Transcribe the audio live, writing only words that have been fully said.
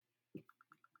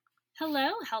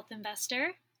Hello, health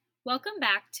investor. Welcome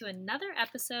back to another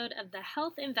episode of the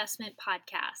Health Investment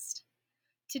Podcast.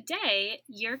 Today,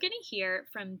 you're going to hear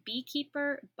from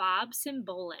beekeeper Bob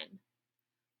Cymbolin.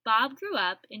 Bob grew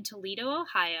up in Toledo,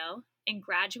 Ohio, and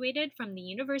graduated from the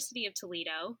University of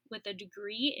Toledo with a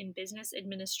degree in business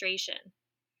administration.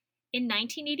 In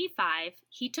 1985,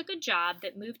 he took a job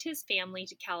that moved his family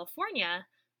to California,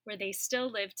 where they still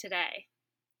live today.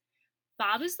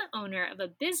 Bob is the owner of a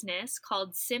business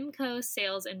called Cymco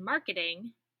Sales and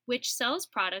Marketing, which sells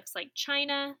products like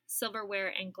china,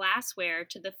 silverware, and glassware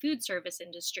to the food service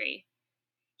industry.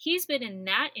 He's been in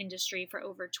that industry for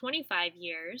over 25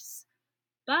 years,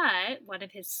 but one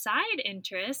of his side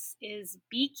interests is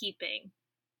beekeeping.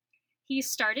 He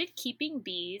started keeping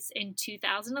bees in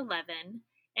 2011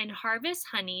 and harvests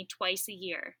honey twice a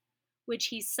year, which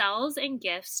he sells and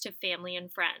gifts to family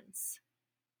and friends.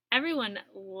 Everyone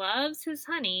loves his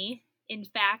honey. In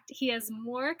fact, he has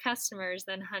more customers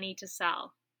than honey to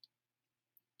sell.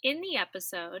 In the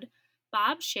episode,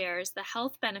 Bob shares the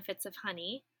health benefits of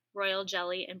honey, royal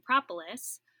jelly, and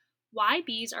propolis, why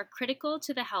bees are critical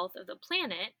to the health of the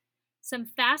planet, some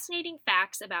fascinating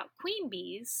facts about queen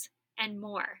bees, and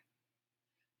more.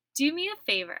 Do me a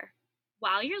favor.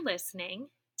 While you're listening,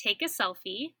 take a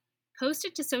selfie, post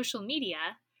it to social media,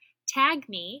 tag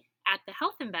me at The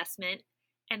Health Investment,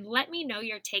 and let me know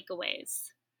your takeaways.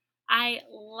 I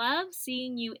love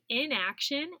seeing you in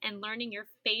action and learning your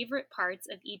favorite parts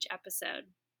of each episode.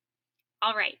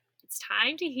 All right, it's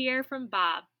time to hear from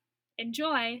Bob.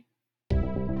 Enjoy!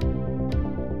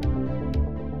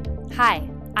 Hi,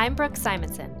 I'm Brooke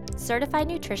Simonson, certified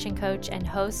nutrition coach and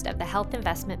host of the Health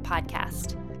Investment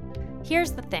Podcast.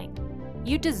 Here's the thing,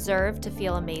 you deserve to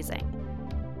feel amazing.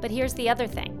 But here's the other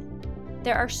thing,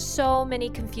 there are so many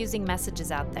confusing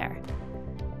messages out there.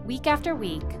 Week after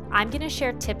week, I'm going to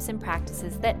share tips and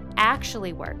practices that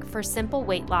actually work for simple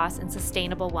weight loss and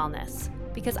sustainable wellness,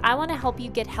 because I want to help you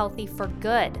get healthy for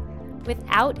good,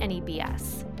 without any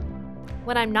BS.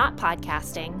 When I'm not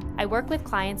podcasting, I work with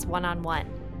clients one-on-one,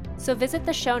 so visit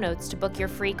the show notes to book your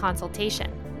free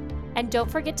consultation. And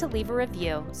don't forget to leave a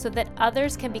review so that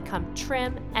others can become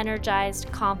trim, energized,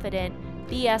 confident,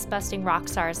 BS-busting rock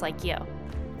stars like you.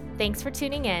 Thanks for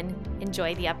tuning in.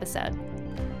 Enjoy the episode.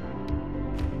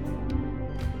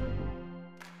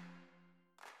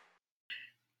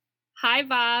 Hi,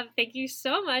 Bob. Thank you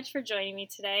so much for joining me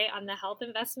today on the Health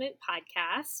Investment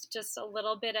Podcast. Just a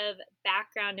little bit of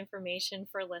background information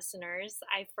for listeners.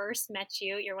 I first met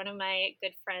you, you're one of my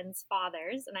good friend's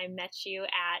fathers, and I met you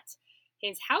at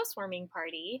his housewarming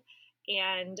party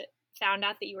and found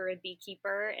out that you were a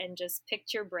beekeeper and just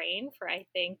picked your brain for, I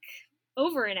think,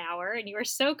 over an hour, and you were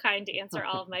so kind to answer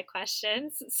all of my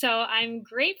questions. So I'm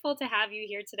grateful to have you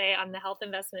here today on the Health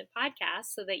Investment Podcast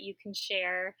so that you can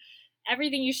share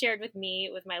everything you shared with me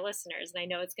with my listeners, and I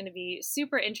know it's going to be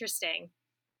super interesting.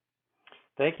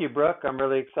 Thank you, Brooke. I'm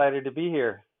really excited to be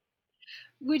here.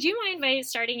 Would you mind by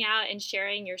starting out and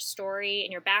sharing your story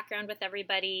and your background with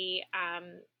everybody,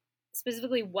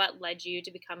 specifically what led you to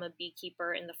become a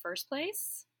beekeeper in the first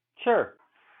place? Sure.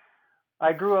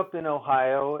 I grew up in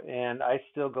Ohio, and I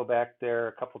still go back there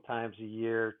a couple times a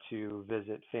year to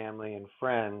visit family and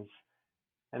friends.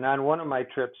 And on one of my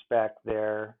trips back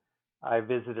there, I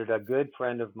visited a good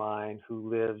friend of mine who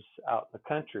lives out in the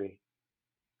country.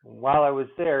 And while I was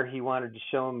there, he wanted to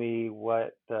show me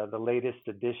what the latest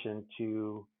addition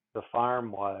to the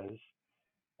farm was.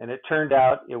 And it turned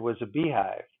out it was a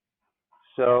beehive.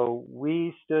 So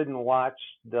we stood and watched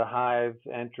the hive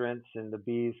entrance and the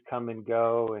bees come and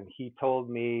go. And he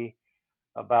told me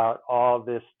about all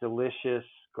this delicious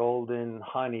golden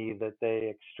honey that they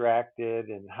extracted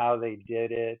and how they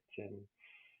did it. And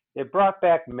it brought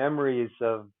back memories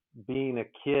of being a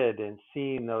kid and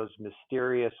seeing those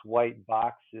mysterious white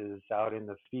boxes out in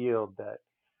the field that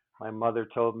my mother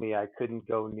told me I couldn't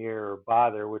go near or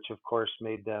bother, which of course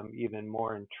made them even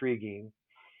more intriguing.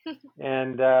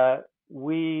 And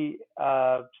we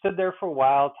stood there for a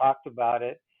while, talked about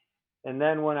it. And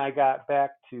then when I got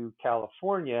back to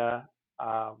California,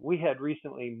 we had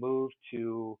recently moved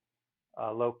to a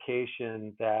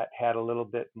location that had a little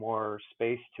bit more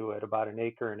space to it, about 1.5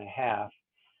 acres.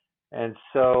 And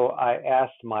so I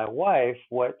asked my wife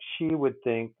what she would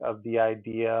think of the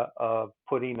idea of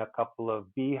putting a couple of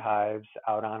beehives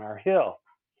out on our hill.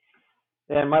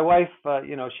 And my wife,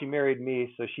 she married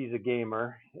me, so she's a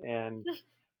gamer. And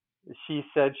she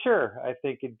said, sure, I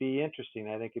think it'd be interesting.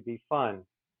 I think it'd be fun.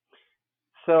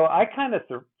 So I kind of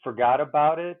forgot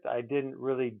about it. I didn't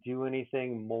really do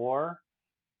anything more.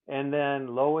 And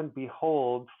then lo and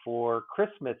behold, for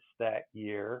Christmas that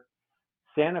year,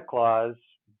 Santa Claus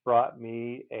brought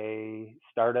me a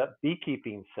startup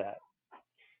beekeeping set.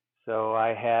 So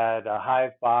I had a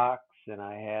hive box, and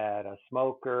I had a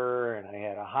smoker, and I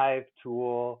had a hive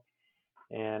tool,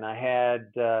 and I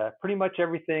had pretty much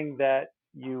everything that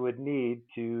you would need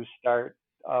to start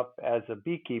up as a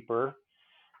beekeeper,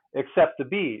 except the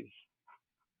bees.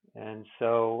 And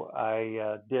so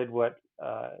I did what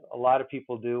a lot of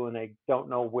people do when they don't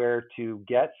know where to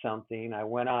get something. I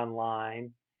went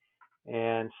online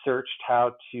and searched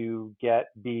how to get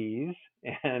bees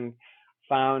and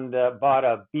bought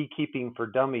a Beekeeping for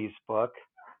Dummies book,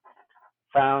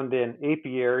 found an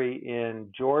apiary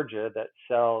in Georgia that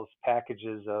sells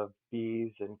packages of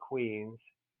bees and queens,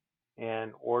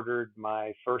 and ordered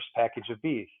my first package of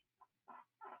bees.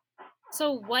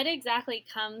 So what exactly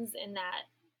comes in that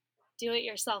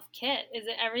do-it-yourself kit? Is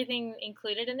it everything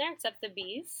included in there except the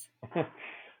bees?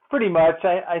 Pretty much.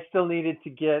 I still needed to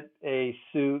get a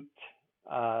suit,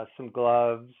 some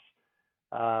gloves,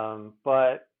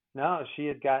 but no, she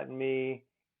had gotten me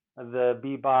the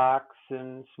bee box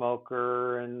and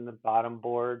smoker and the bottom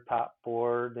board, top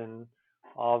board, and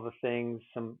all the things,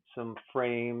 some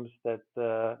frames that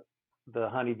the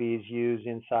honeybees use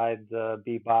inside the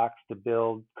bee box to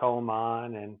build comb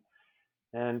on,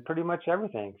 and pretty much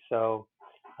everything. So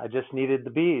I just needed the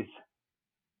bees.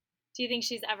 Do you think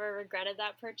she's ever regretted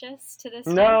that purchase to this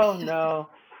day? No, no,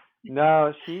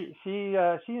 no. She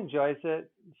enjoys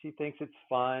it. She thinks it's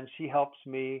fun. She helps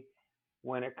me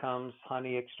when it comes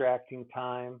honey extracting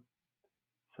time.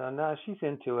 So no, she's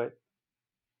into it.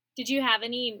 Did you have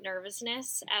any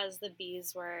nervousness as the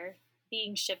bees were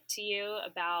being shipped to you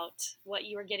about what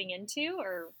you were getting into,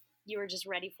 or you were just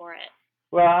ready for it?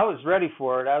 Well, I was ready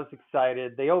for it. I was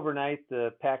excited. They overnight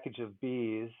the package of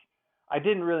bees. I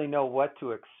didn't really know what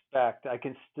to expect. I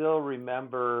can still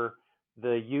remember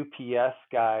the UPS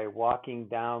guy walking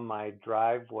down my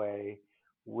driveway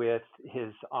with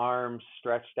his arms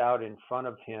stretched out in front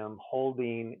of him,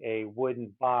 holding a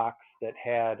wooden box that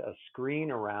had a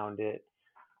screen around it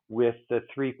with the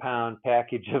 3-pound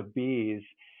package of bees.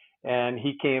 And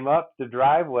he came up the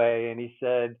driveway and he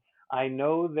said, "I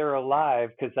know they're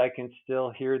alive because I can still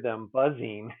hear them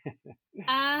buzzing."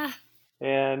 Ah,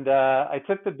 And I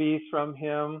took the bees from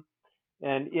him.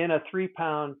 And in a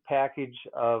 3-pound package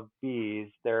of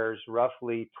bees, there's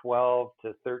roughly 12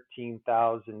 to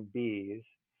 13,000 bees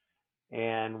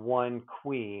and one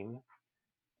queen.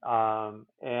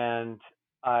 And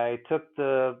I took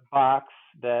the box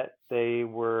that they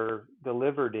were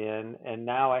delivered in, and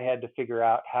now I had to figure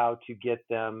out how to get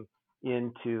them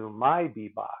into my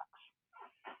bee box.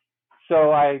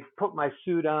 So I put my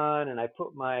suit on, and I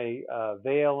put my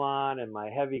veil on, and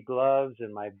my heavy gloves,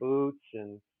 and my boots,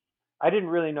 and I didn't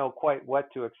really know quite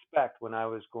what to expect when I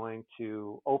was going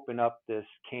to open up this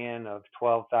can of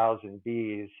 12,000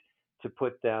 bees to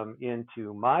put them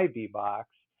into my bee box.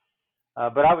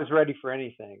 But I was ready for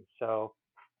anything. So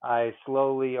I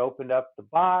slowly opened up the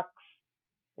box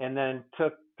and then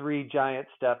took 3 giant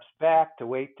steps back to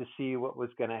wait to see what was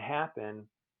going to happen.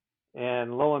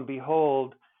 And lo and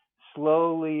behold,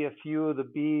 slowly a few of the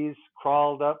bees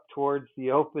crawled up towards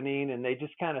the opening, and they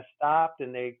just kind of stopped,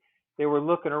 and they were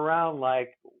looking around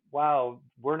like, wow,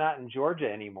 we're not in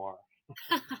Georgia anymore.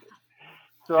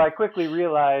 So I quickly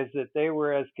realized that they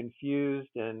were as confused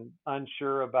and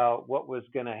unsure about what was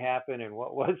going to happen and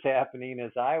what was happening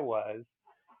as I was.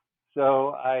 So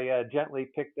I gently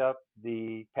picked up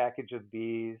the package of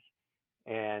bees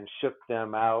and shook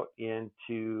them out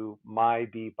into my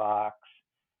bee box,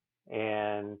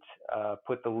 and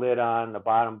put the lid on, the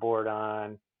bottom board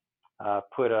on,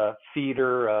 put a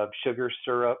feeder of sugar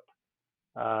syrup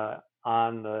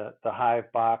on the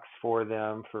hive box for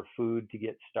them for food to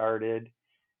get started,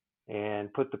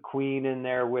 and put the queen in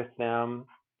there with them.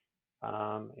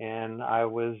 And I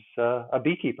was a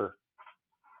beekeeper.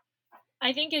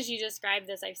 I think as you describe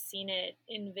this, I've seen it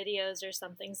in videos or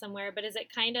something somewhere, but is it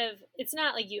kind of, it's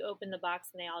not like you open the box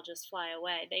and they all just fly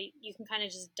away. You can kind of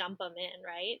just dump them in,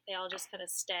 right? They all just kind of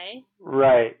stay.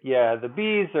 Right. Yeah. The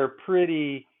bees are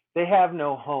they have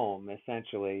no home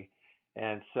essentially.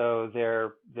 And so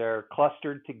they're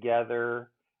clustered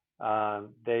together.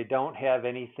 They don't have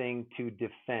anything to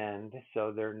defend,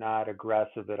 so they're not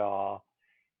aggressive at all.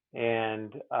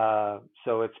 And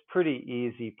so it's pretty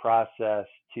easy process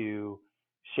to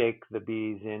shake the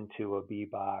bees into a bee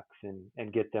box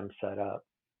and get them set up.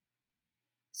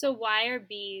 So why are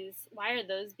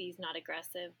those bees not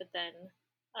aggressive, but then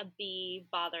a bee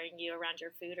bothering you around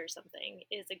your food or something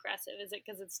is aggressive? Is it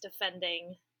because it's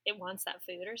defending, it wants that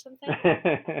food or something?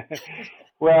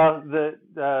 Well,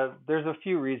 there's a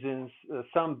few reasons.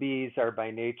 Some bees are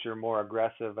by nature more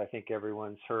aggressive. I think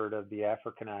everyone's heard of the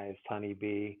Africanized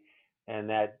honeybee, and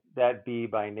that bee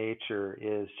by nature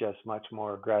is just much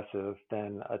more aggressive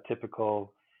than a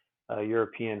typical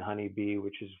European honeybee,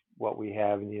 which is what we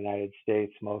have in the United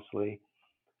States mostly.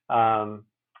 Um,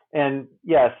 and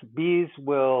yes, bees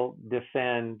will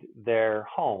defend their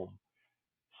home.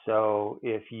 So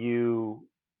if you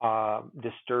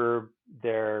disturb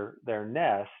their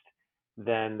nest,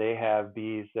 then they have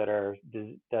bees that are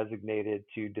designated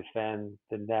to defend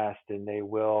the nest, and they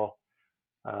will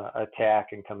attack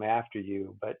and come after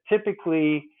you. But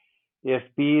typically, if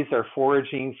bees are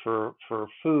foraging for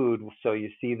food, so you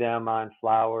see them on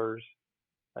flowers,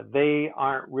 they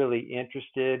aren't really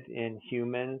interested in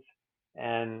humans.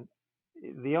 And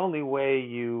the only way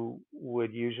you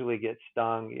would usually get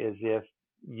stung is if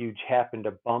you happen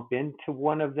to bump into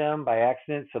one of them by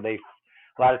accident. So a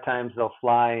lot of times they'll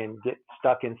fly and get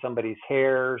stuck in somebody's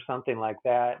hair or something like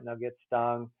that, and they'll get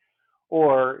stung.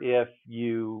 Or if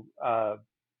you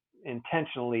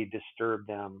intentionally disturb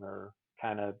them or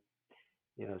kind of,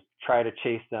 try to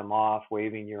chase them off,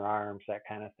 waving your arms, that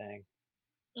kind of thing.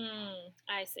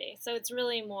 I see. So it's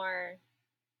really more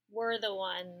we're the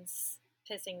ones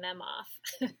pissing them off.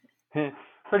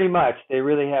 Pretty much. They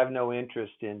really have no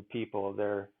interest in people.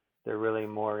 They're really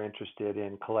more interested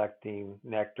in collecting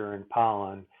nectar and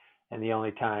pollen, and the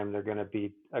only time they're going to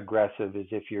be aggressive is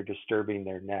if you're disturbing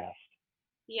their nest.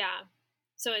 Yeah.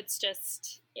 So it's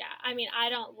just, yeah. I mean, I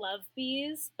don't love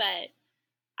bees, but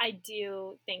I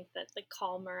do think that the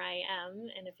calmer I am,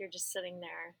 and if you're just sitting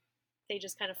there, they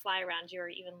just kind of fly around you or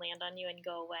even land on you and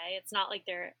go away. It's not like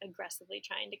they're aggressively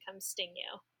trying to come sting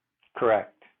you.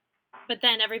 Correct. But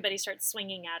then everybody starts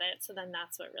swinging at it, so then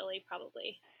that's what really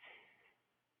probably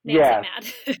makes it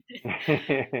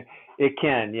mad. It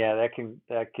can, yeah,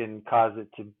 that can cause it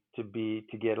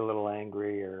to get a little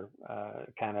angry or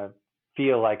kind of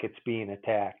feel like it's being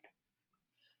attacked.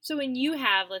 So when you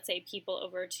have, let's say, people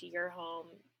over to your home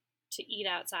to eat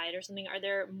outside or something, are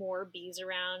there more bees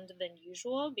around than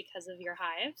usual because of your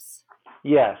hives?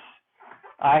 Yes.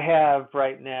 I have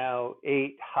right now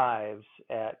 8 hives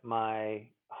at my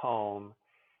home,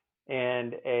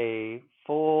 and a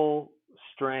full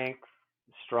strength,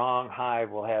 strong hive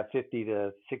will have 50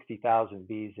 to 60,000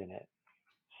 bees in it.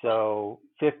 So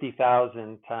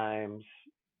 50,000 times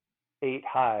 8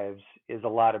 hives is a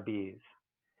lot of bees.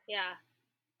 Yeah.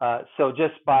 So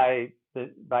just by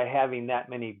having that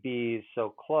many bees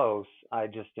so close, I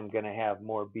just am going to have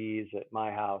more bees at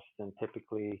my house than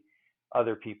typically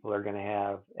other people are going to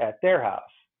have at their house.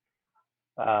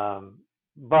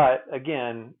 But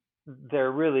again,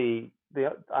 they're really,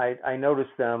 I notice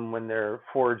them when they're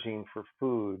foraging for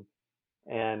food.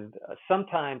 And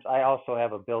sometimes I also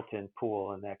have a built-in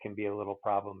pool, and that can be a little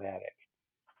problematic.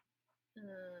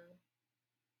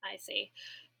 I see.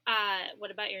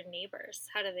 What about your neighbors?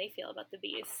 How do they feel about the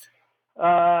bees?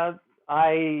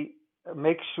 I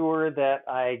make sure that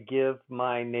I give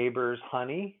my neighbors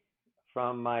honey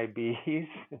from my bees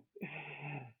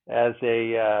as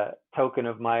a token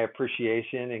of my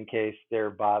appreciation in case they're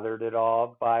bothered at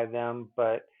all by them.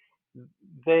 But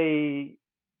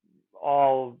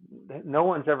no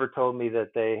one's ever told me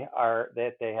that they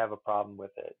have a problem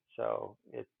with it. So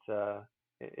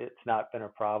it's not been a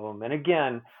problem. And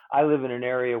again, I live in an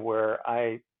area where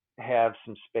I have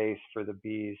some space for the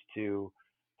bees to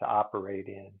operate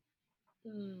in.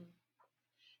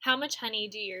 How much honey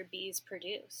do your bees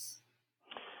produce?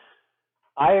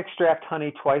 I extract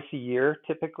honey twice a year,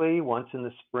 typically, once in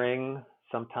the spring,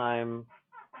 sometime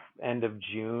end of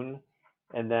June,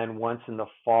 and then once in the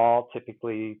fall,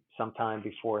 typically sometime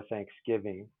before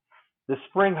Thanksgiving. The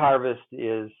spring harvest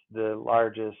is the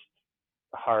largest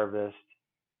harvest.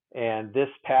 And this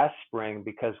past spring,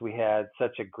 because we had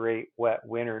such a great wet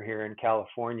winter here in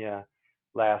California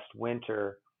last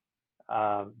winter,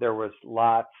 there was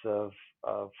lots of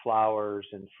flowers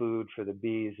and food for the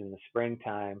bees in the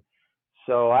springtime.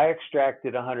 So I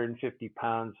extracted 150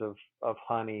 pounds of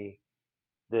honey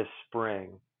this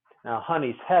spring. Now,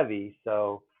 honey's heavy,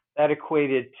 so that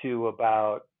equated to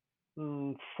about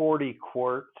 40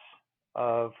 quarts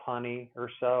of honey or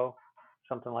so,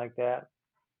 something like that.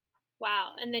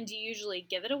 Wow. And then do you usually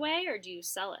give it away or do you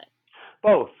sell it?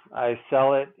 Both. I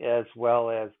sell it as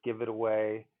well as give it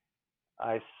away.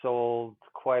 I sold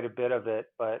quite a bit of it,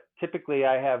 but typically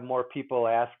I have more people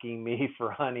asking me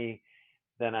for honey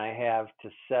than I have to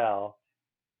sell.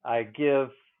 I give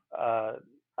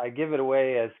it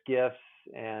away as gifts,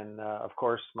 and of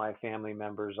course my family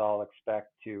members all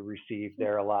expect to receive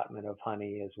their allotment of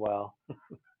honey as well.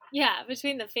 Yeah,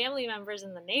 between the family members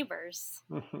and the neighbors,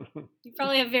 you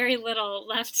probably have very little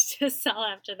left to sell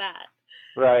after that.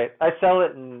 Right. I sell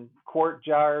it in quart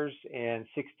jars and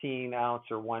 16-ounce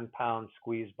or 1-pound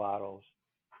squeeze bottles.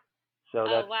 So Oh,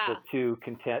 that's the wow. two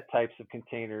types of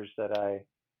containers that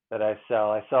I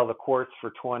sell. I sell the quarts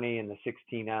for 20 and the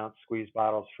 16-ounce squeeze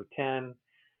bottles for 10.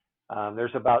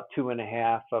 There's about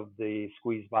 2.5 of the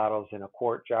squeeze bottles in a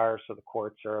quart jar, so the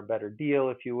quarts are a better deal,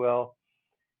 if you will.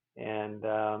 And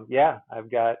yeah,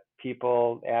 I've got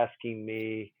people asking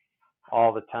me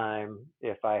all the time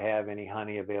if I have any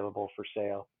honey available for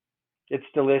sale. It's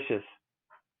delicious.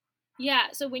 Yeah,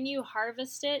 so when you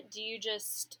harvest it, do you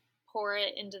just pour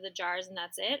it into the jars and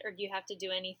that's it, or do you have to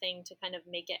do anything to kind of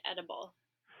make it edible?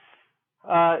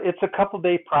 It's a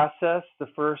couple-day process. The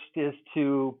first is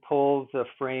to pull the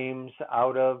frames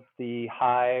out of the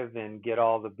hive and get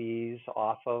all the bees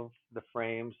off of the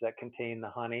frames that contain the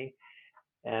honey,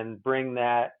 and bring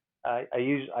that. I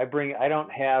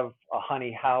don't have a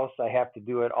honey house. I have to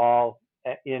do it all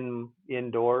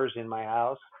indoors in my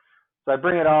house. So I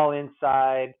bring it all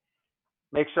inside,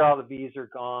 make sure all the bees are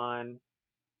gone,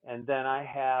 and then I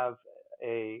have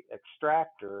a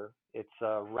extractor. It's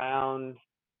a round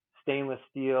stainless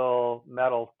steel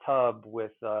metal tub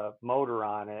with a motor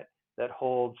on it that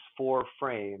holds 4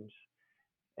 frames,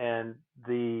 and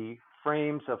the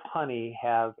frames of honey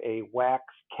have a wax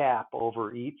cap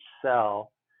over each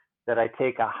cell that I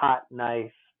take a hot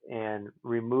knife and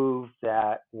remove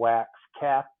that wax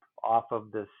cap off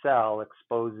of the cell,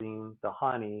 exposing the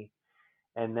honey,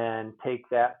 and then take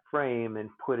that frame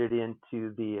and put it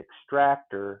into the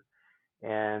extractor.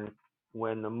 And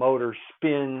when the motor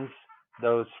spins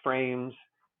those frames,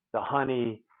 the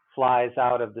honey flies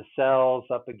out of the cells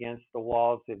up against the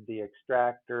walls of the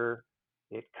extractor.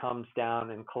 It comes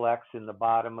down and collects in the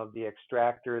bottom of the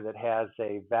extractor that has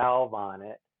a valve on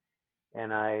it.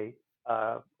 And I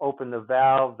open the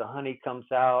valve, the honey comes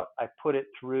out. I put it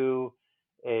through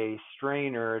a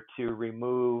strainer to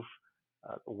remove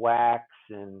wax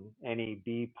and any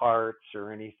bee parts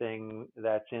or anything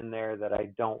that's in there that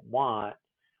I don't want,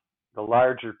 the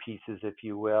larger pieces, if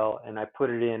you will, and I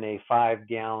put it in a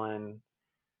 5-gallon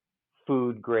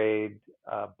food grade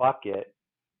bucket.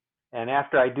 And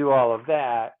after I do all of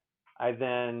that, I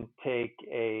then take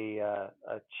a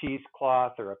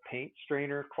cheesecloth or a paint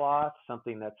strainer cloth,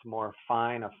 something that's more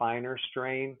fine, a finer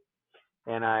strain,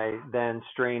 and I then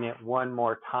strain it one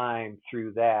more time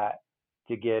through that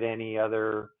to get any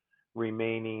other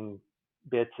remaining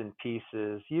bits and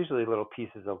pieces, usually little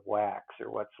pieces of wax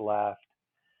or what's left.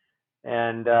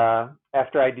 And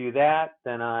after I do that,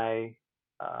 then I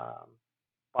um,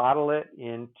 bottle it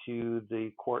into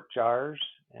the quart jars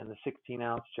and the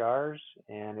 16-ounce jars,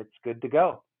 and it's good to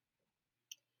go.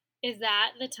 Is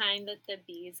that the time that the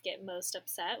bees get most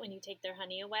upset when you take their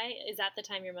honey away? Is that the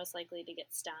time you're most likely to get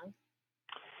stung?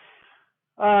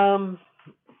 Um,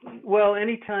 well,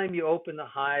 anytime you open the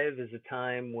hive is a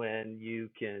time when you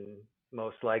can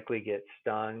most likely get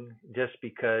stung, just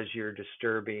because you're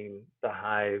disturbing the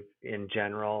hive in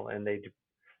general, and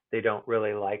they don't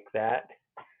really like that.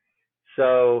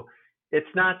 So it's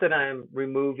not that I'm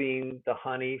removing the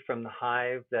honey from the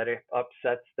hive that it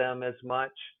upsets them as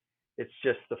much. It's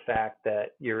just the fact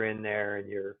that you're in there and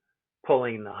you're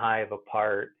pulling the hive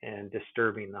apart and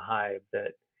disturbing the hive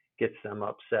that gets them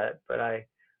upset. But I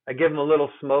give them a little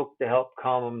smoke to help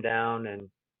calm them down,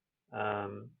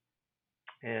 um,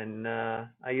 and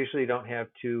I usually don't have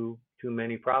too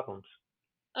many problems.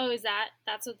 Oh,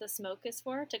 that's what the smoke is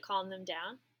for, to calm them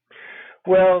down?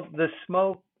 Well, the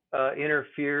smoke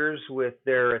interferes with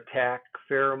their attack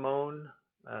pheromone.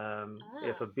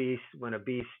 If Oh. when a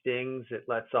bee stings, it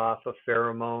lets off a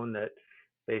pheromone that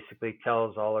basically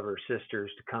tells all of her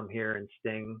sisters to come here and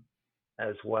sting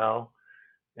as well.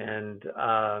 And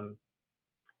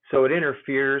so it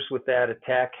interferes with that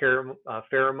attack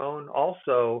pheromone.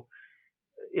 Also,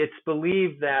 it's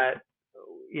believed that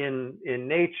in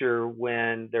nature,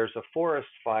 when there's a forest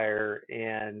fire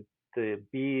and the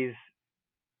bees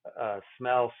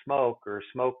smell smoke, or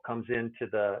smoke comes into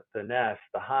the nest,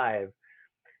 the hive,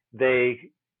 they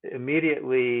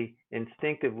immediately,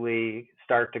 instinctively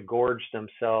start to gorge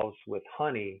themselves with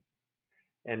honey.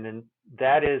 And then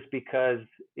that is because,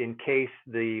 in case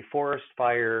the forest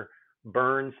fire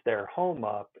burns their home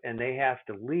up and they have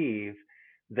to leave,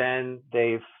 then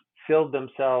they've filled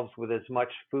themselves with as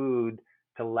much food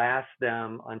to last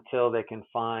them until they can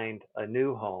find a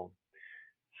new home.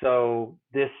 So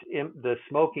the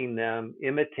smoking them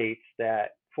imitates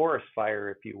that forest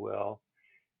fire, if you will,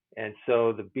 and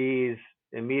so the bees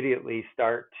immediately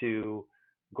start to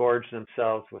gorge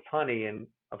themselves with honey. And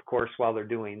of course, while they're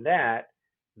doing that,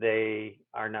 they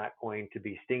are not going to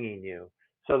be stinging you.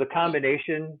 So the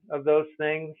combination of those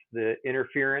things, the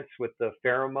interference with the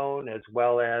pheromone, as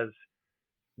well as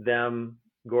them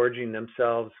gorging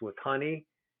themselves with honey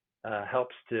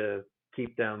helps to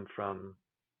keep them from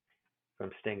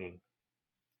stinging.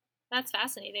 That's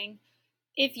fascinating.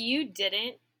 If you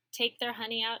didn't take their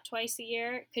honey out twice a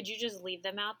year, could you just leave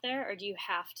them out there, or do you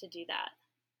have to do that?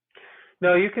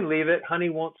 No, you can leave it. Honey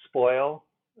won't spoil.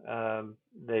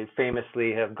 They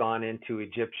famously have gone into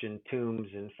Egyptian tombs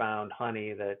and found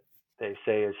honey that they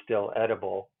say is still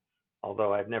edible,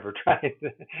 although I've never tried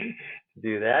to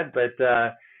do that. But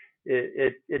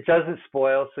it doesn't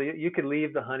spoil, so you can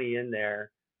leave the honey in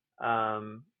there.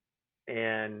 Um,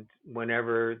 and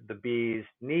whenever the bees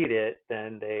need it,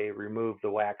 then they remove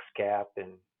the wax cap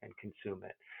and consume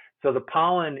it. So the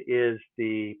pollen is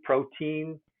the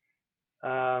protein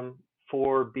um,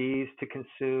 for bees to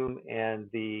consume, and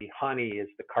the honey is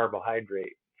the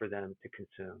carbohydrate for them to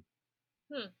consume.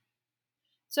 Hmm.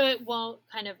 So it won't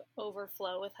kind of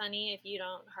overflow with honey if you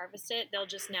don't harvest it. They'll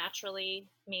just naturally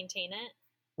maintain it.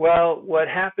 Well, what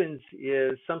happens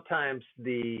is sometimes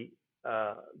the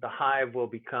hive will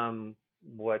become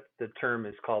what the term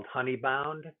is called honey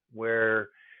bound, where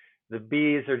the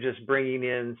bees are just bringing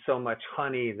in so much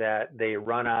honey that they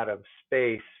run out of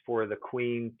space for the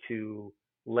queen to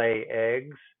lay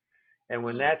eggs. And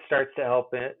when Hmm. that starts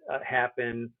to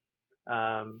happen,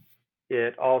 um,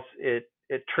 it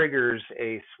triggers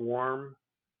a swarm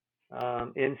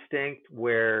instinct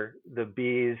where the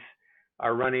bees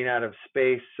are running out of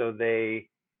space, so they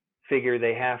figure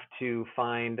they have to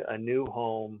find a new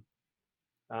home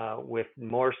with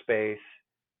more space,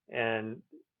 and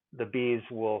the bees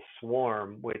will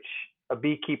swarm, which a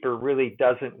beekeeper really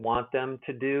doesn't want them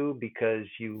to do because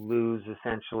you lose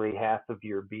essentially half of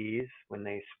your bees when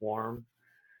they swarm.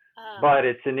 Oh. But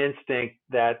it's an instinct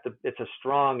it's a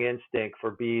strong instinct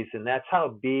for bees, and that's how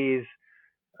bees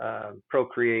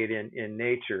procreate in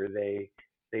nature. They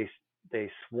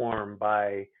they swarm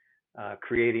by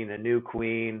creating a new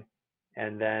queen,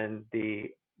 and then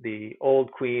the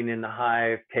old queen in the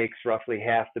hive takes roughly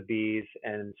half the bees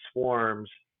and swarms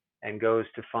and goes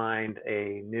to find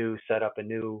set up a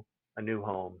new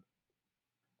home.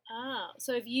 Oh.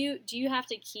 So if you do you have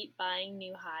to keep buying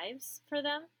new hives for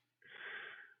them?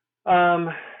 Um,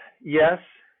 yes,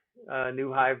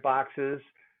 new hive boxes.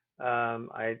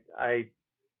 I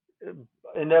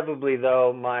inevitably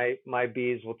though my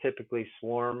bees will typically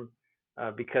swarm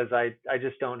because I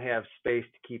just don't have space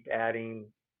to keep adding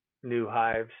new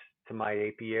hives to my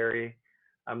apiary.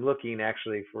 I'm looking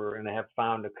actually for, and I have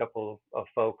found a couple of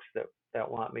folks that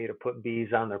want me to put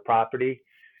bees on their property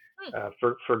Hmm.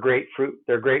 for great fruit.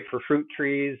 They're great for fruit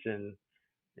trees and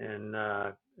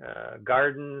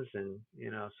gardens, and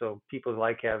so people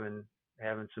like having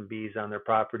some bees on their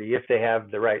property if they have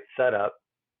the right setup.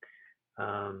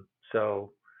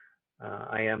 So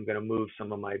I am going to move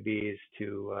some of my bees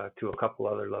to a couple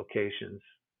other locations.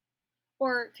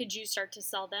 Or could you start to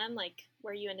sell them, like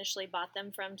where you initially bought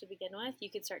them from to begin with? You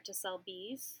could start to sell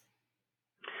bees.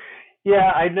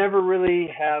 Yeah, I never really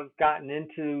have gotten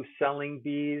into selling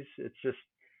bees. It's just,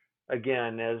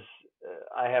 again, as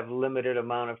I have limited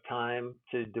amount of time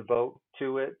to devote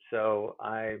to it, so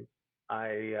I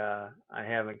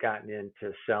haven't gotten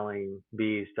into selling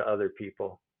bees to other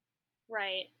people.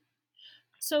 Right.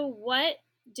 So what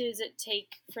does it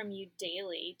take from you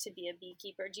daily to be a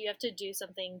beekeeper? Do you have to do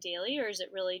something daily, or is it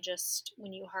really just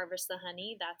when you harvest the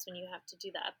honey, that's when you have to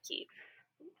do the upkeep?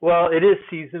 Well, it is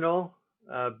seasonal.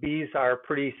 Bees are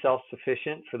pretty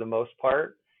self-sufficient for the most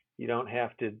part. You don't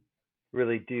have to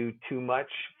really do too much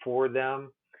for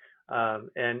them.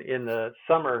 And in the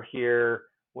summer here,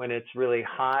 when it's really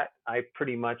hot, I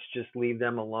pretty much just leave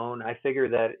them alone. I figure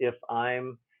that if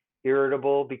I'm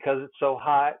irritable because it's so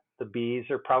hot, the bees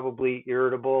are probably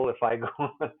irritable if I go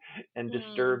and Mm,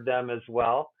 disturb them as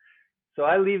well. So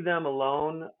I leave them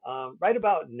alone. Right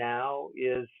about now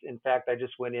is, in fact, I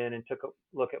just went in and took a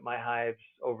look at my hives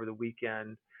over the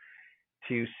weekend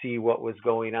to see what was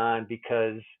going on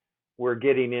because we're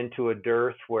getting into a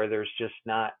dearth where there's just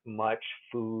not much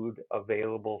food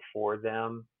available for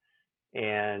them.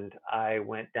 And I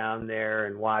went down there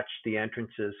and watched the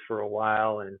entrances for a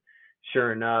while, and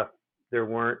sure enough, there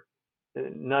weren't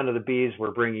none of the bees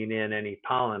were bringing in any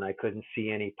pollen. I couldn't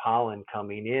see any pollen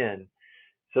coming in.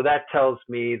 So that tells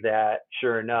me that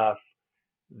sure enough,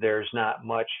 there's not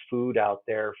much food out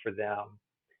there for them.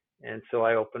 And so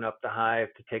I open up the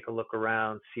hive to take a look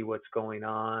around, see what's going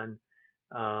on.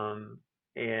 Um,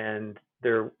 and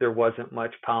there wasn't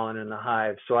much pollen in the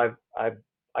hive. So I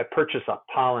purchased a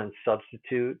pollen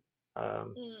substitute,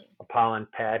 mm, a pollen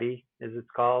patty, as it's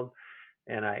called,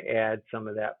 and I add some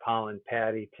of that pollen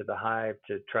patty to the hive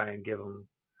to try and give them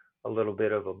a little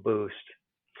bit of a boost.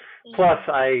 Plus,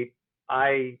 mm.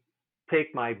 I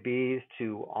take my bees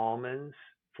to almonds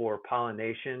for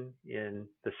pollination in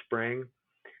the spring.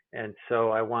 And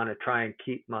so I want to try and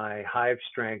keep my hive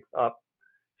strength up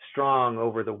strong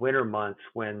over the winter months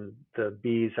when the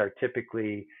bees are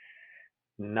typically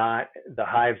not, the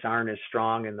hives aren't as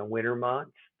strong in the winter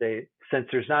months. Since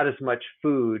there's not as much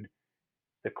food,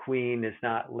 the queen is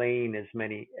not laying as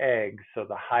many eggs, so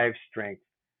the hive strength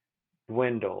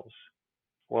dwindles.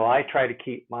 Well, I try to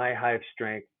keep my hive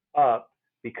strength up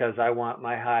because I want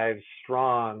my hives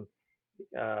strong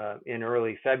in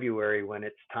early February when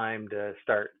it's time to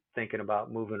start thinking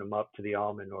about moving them up to the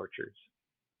almond orchards.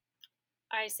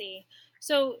 I see.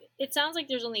 So it sounds like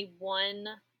there's only one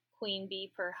queen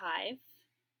bee per hive.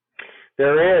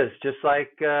 There is, just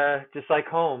like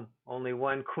home, only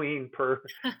one queen per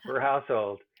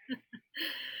household.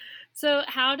 So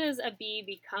how does a bee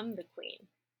become the queen?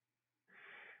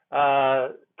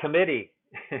 Committee.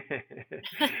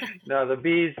 No, the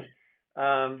bees,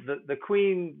 the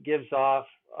queen gives off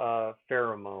a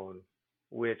pheromone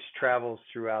which travels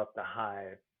throughout the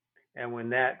hive. And when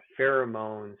that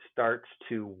pheromone starts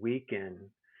to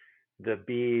weaken, the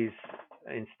bees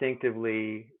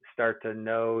instinctively start to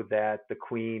know that the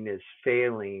queen is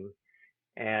failing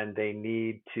and they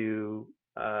need to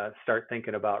start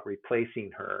thinking about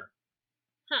replacing her.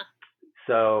 Huh.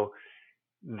 So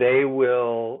they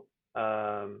will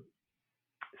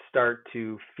start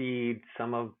to feed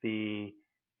some of the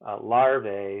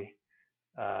larvae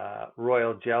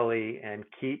royal jelly and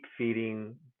keep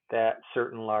feeding that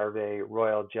certain larvae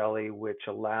royal jelly, which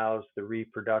allows the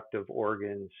reproductive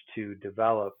organs to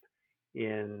develop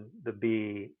in the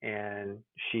bee, and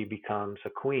she becomes a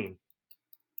queen.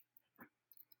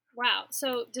 Wow.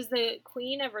 So does the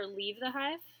queen ever leave the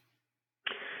hive?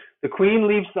 The queen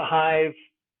leaves the hive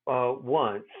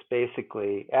once,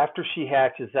 basically. After she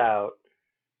hatches out,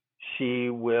 she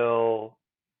will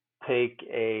take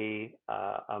a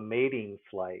mating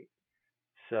flight.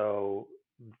 So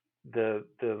the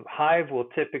hive will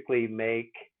typically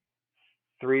make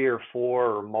 3 or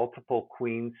 4 or multiple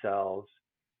queen cells,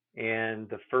 and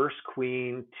the first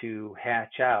queen to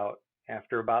hatch out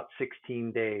after about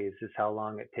 16 days is how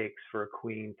long it takes for a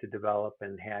queen to develop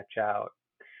and hatch out.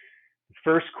 The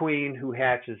first queen who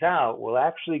hatches out will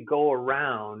actually go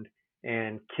around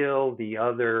and kill the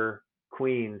other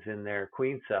queens in their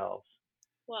queen cells.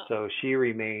 Wow. So she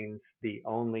remains the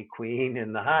only queen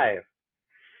in the hive.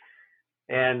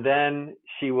 And then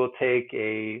she will take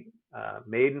a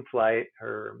maiden flight,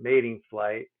 her mating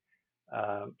flight.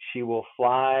 She will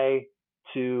fly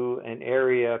to an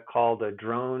area called a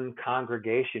drone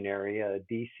congregation area, a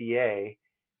DCA,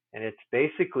 and it's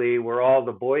basically where all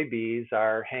the boy bees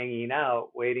are hanging out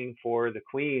waiting for the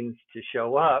queens to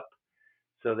show up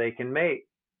so they can mate.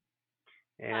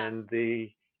 And the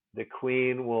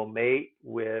queen will mate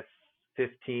with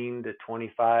 15 to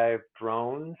 25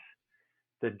 drones.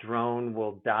 The drone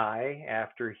will die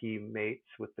after he mates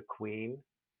with the queen.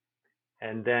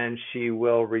 And then she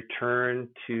will return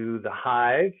to the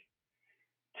hive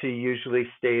to usually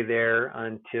stay there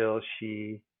until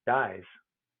she dies.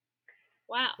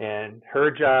 Wow. And her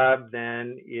job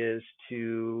then is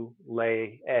to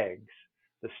lay eggs.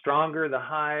 The stronger the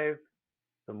hive,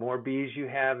 the more bees you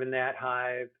have in that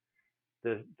hive,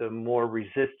 the more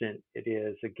resistant it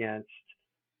is against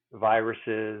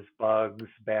viruses, bugs,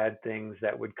 bad things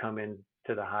that would come into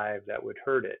the hive that would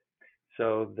hurt it.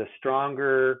 So the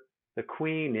stronger the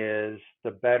queen is,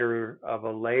 the better of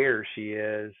a layer she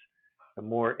is, the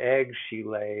more eggs she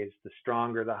lays, the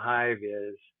stronger the hive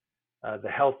is, the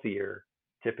healthier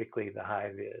typically the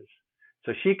hive is.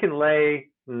 So she can lay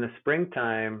in the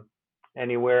springtime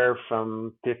anywhere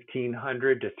from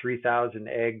 1,500 to 3,000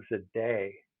 eggs a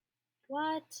day.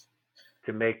 What?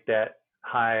 To make that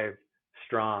hive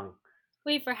strong.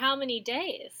 Wait, for how many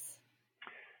days?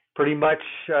 Pretty much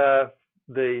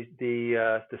the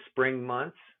spring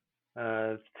months,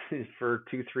 for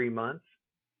 2-3 months.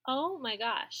 Oh my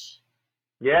gosh.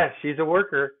 Yeah, she's a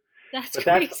worker. That's but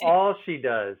crazy. That's all she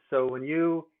does. So when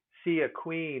you see a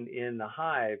queen in the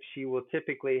hive, she will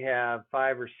typically have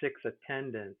 5 or 6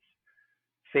 attendants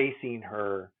facing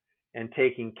her and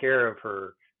taking care of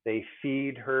her. They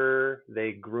feed her,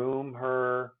 they groom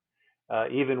her.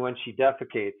 Even when she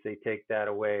defecates, they take that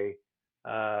away.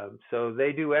 So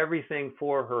they do everything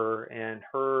for her, and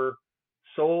her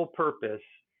sole purpose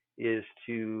is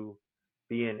to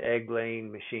be an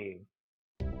egg-laying machine.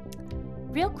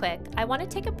 Real quick, I want to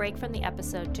take a break from the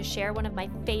episode to share one of my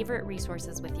favorite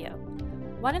resources with you.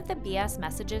 One of the BS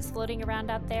messages floating around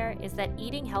out there is that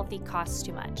eating healthy costs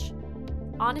too much.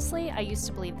 Honestly, I used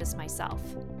to believe this myself.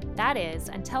 That is,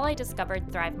 until I discovered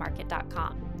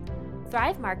ThriveMarket.com.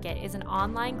 Thrive Market is an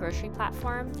online grocery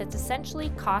platform that's essentially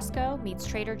Costco meets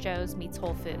Trader Joe's meets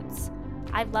Whole Foods.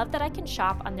 I love that I can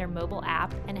shop on their mobile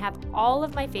app and have all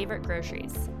of my favorite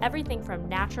groceries, everything from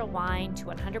natural wine to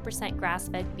 100%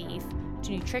 grass-fed beef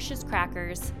to nutritious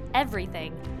crackers,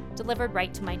 everything delivered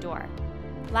right to my door.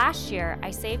 Last year,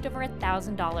 I saved over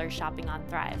 $1,000 shopping on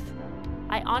Thrive.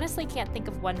 I honestly can't think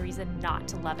of one reason not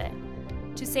to love it.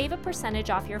 To save a percentage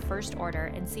off your first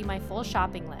order and see my full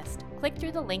shopping list, click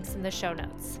through the links in the show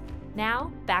notes.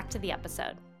 Now, back to the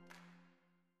episode.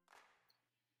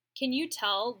 Can you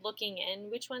tell, looking in,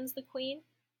 which one's the queen?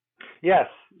 Yes,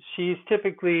 she's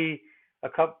typically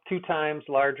 2 times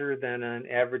larger than an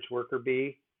average worker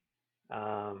bee,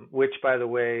 which, by the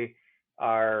way,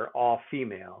 are all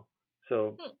female.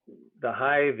 So the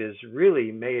hive is really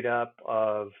made up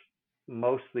of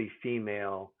mostly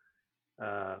female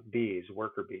bees,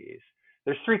 worker bees.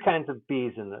 There's 3 kinds of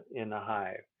bees in the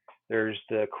hive. There's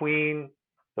the queen,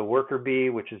 the worker bee,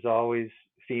 which is always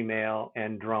female,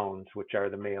 and drones, which are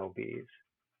the male bees.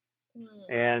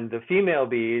 And the female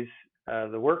bees,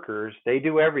 the workers, they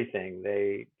do everything.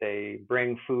 They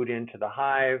bring food into the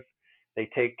hive. They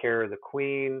take care of the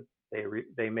queen.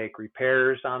 They make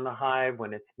repairs on the hive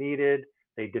when it's needed.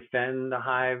 They defend the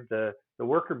hive. The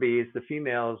worker bees, the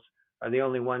females, are the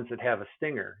only ones that have a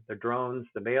stinger. The drones,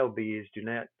 the male bees, do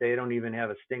not. They don't even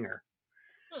have a stinger.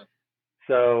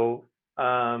 So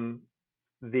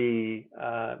the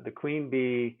queen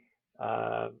bee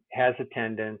has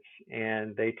attendants,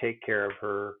 and they take care of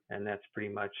her, and that's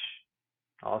pretty much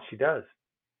all she does.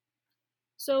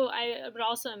 So I would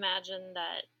also imagine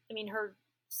that, her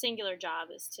singular job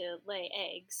is to lay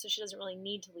eggs, so she doesn't really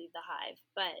need to leave the hive,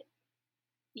 but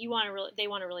they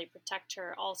want to really protect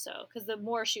her also, because the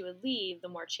more she would leave, the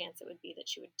more chance it would be that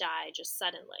she would die just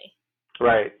suddenly.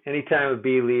 Right. Anytime a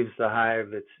bee leaves the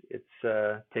hive, it's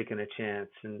taking a chance,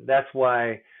 and that's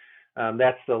why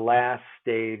that's the last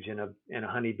stage in a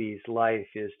honeybee's life,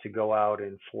 is to go out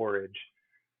and forage.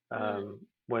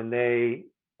 When they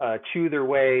chew their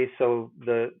way, so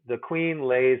the queen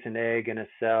lays an egg in a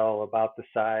cell about the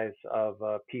size of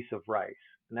a piece of rice,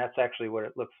 and that's actually what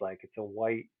it looks like. It's a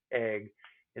white egg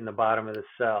in the bottom of the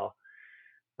cell,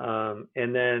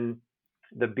 and then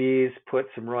the bees put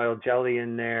some royal jelly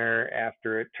in there.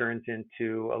 After it turns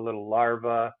into a little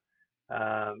larva,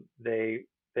 they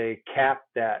cap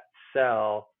that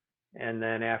cell, and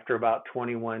then after about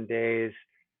 21 days,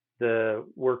 the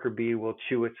worker bee will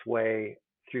chew its way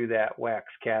through that wax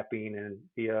capping and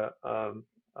be a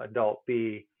adult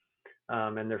bee.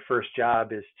 And their first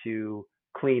job is to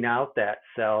clean out that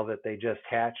cell that they just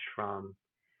hatched from.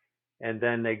 And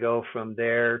then they go from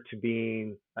there to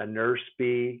being a nurse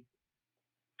bee,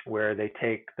 where they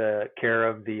take the care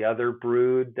of the other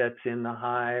brood that's in the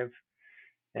hive,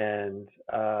 and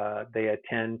they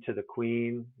attend to the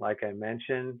queen, like I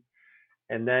mentioned.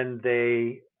 And then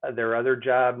their other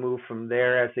job moved from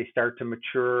there as they start to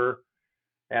mature.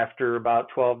 After about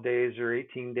 12 days or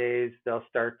 18 days, they'll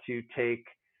start to take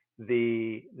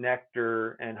the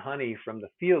nectar and honey from the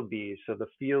field bees. So the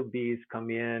field bees come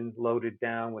in loaded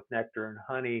down with nectar and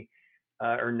honey,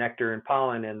 or nectar and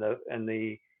pollen, and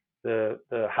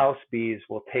the house bees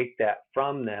will take that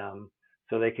from them,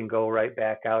 so they can go right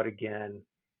back out again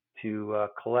to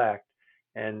collect.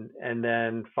 And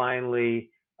then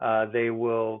finally, they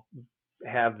will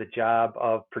have the job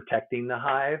of protecting the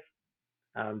hive.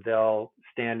 They'll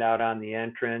stand out on the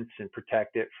entrance and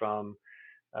protect it from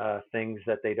things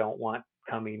that they don't want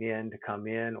coming in to come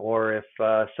in, or if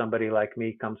somebody like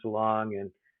me comes along and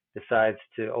decides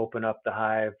to open up the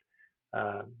hive,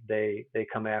 they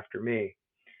come after me.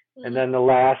 And then the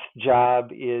last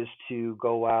job is to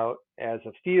go out as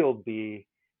a field bee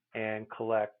and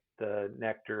collect the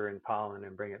nectar and pollen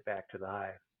and bring it back to the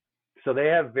hive. So they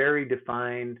have very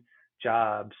defined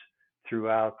jobs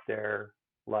throughout their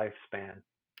lifespan.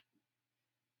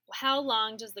 How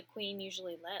long does the queen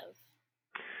usually live?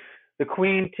 The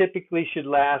queen typically should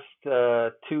last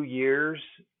 2 years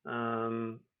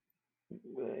in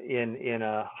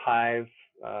a hive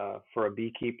for a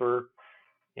beekeeper,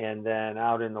 and then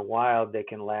out in the wild they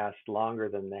can last longer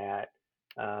than that,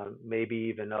 maybe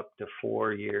even up to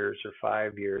 4 years or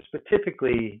 5 years, but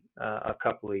typically a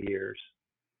couple of years.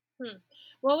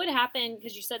 What would happen,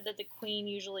 because you said that the queen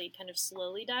usually kind of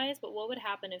slowly dies, but what would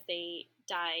happen if they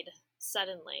died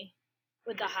suddenly?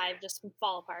 Would the hive just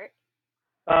fall apart?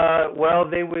 Well,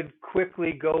 they would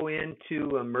quickly go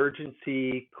into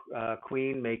emergency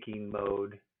queen making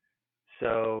mode.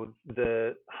 So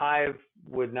the hive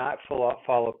would not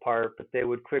fall apart, but they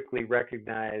would quickly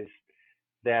recognize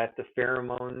that the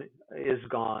pheromone is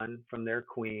gone from their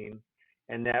queen,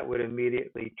 and that would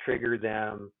immediately trigger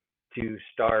them to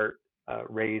start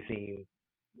raising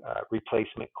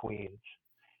replacement queens.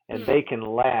 And Hmm. they can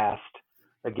last,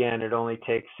 again, it only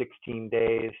takes 16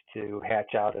 days to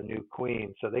hatch out a new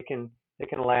queen. So they can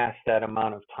last that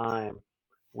amount of time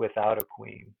without a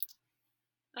queen.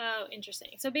 Oh,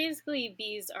 interesting. So basically,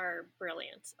 bees are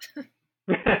brilliant.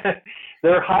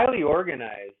 They're highly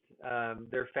organized.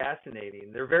 They're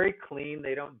fascinating. They're very clean.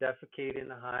 They don't defecate in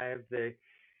the hive. They're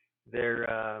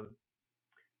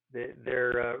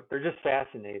they're just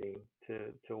fascinating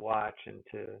to watch and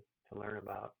to learn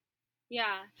about.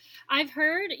 Yeah. I've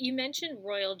heard you mentioned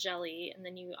royal jelly, and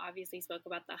then you obviously spoke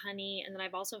about the honey, and then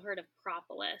I've also heard of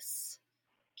propolis.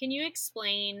 Can you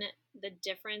explain the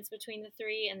difference between the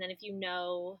three, and then if you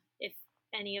know if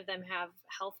any of them have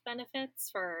health benefits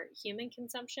for human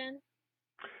consumption?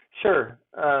 Sure.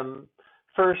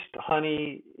 First,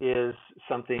 honey is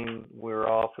something we're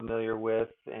all familiar with,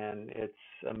 and it's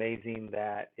amazing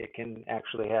that it can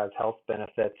actually have health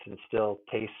benefits and still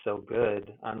taste so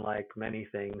good, unlike many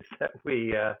things that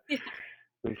Yeah.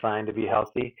 we find to be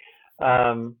healthy.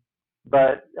 Um,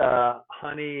 but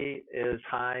honey is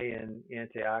high in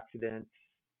antioxidants.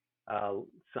 Uh,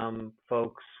 some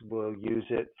folks will use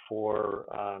it for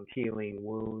healing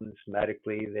wounds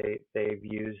medically. They've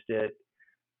used it.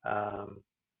 Um,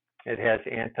 it has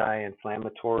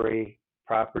anti-inflammatory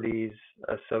properties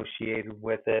associated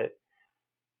with it.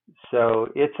 So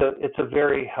it's a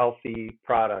very healthy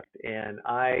product. And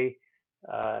I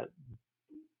uh,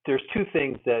 there's two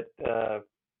things that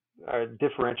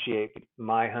differentiate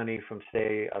my honey from,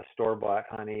 say, a store-bought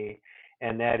honey,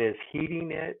 and that is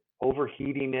heating it,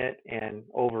 overheating it, and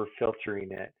over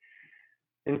filtering it.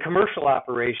 In commercial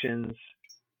operations,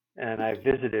 and I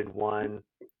visited one,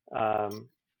 um,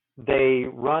 they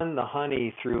run the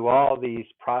honey through all these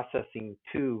processing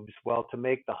tubes. Well, to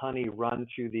make the honey run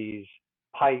through these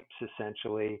pipes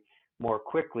essentially more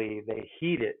quickly, they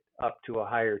heat it up to a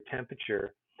higher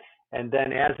temperature. And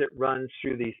then as it runs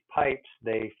through these pipes,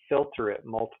 they filter it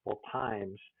multiple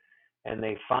times and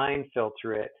they fine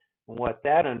filter it. And what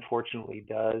that unfortunately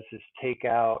does is take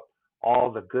out all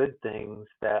the good things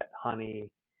that honey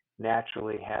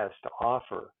naturally has to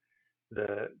offer,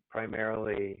 the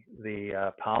primarily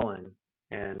the pollen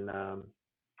and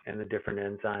the different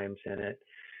enzymes in it.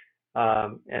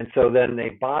 And so then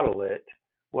they bottle it.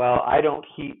 Well, I don't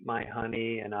heat my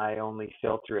honey, and I only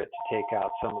filter it to take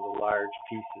out some of the large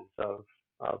pieces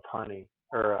of honey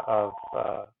or of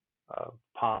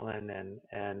pollen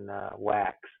and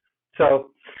wax.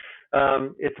 So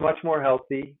it's much more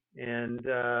healthy, and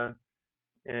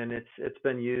it's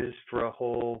been used for a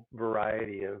whole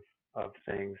variety of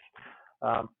things.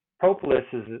 Um, Propolis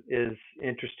is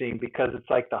interesting because it's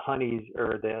like the honey's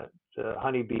or the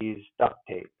honeybee's duct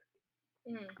tape.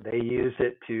 Mm. They use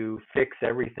it to fix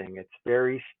everything. It's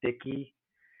very sticky,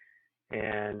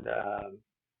 and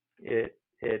it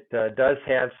does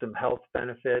have some health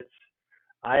benefits.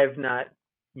 I have not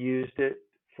used it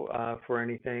for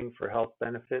anything for health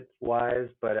benefits wise,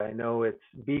 but I know it's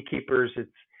beekeepers.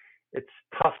 It's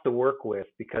tough to work with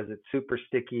because it's super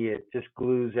sticky. It just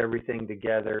glues everything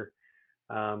together.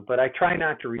 But I try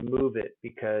not to remove it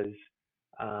because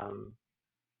um,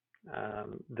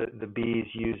 the bees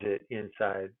use it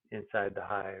inside the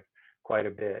hive quite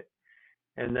a bit.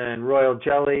 And then royal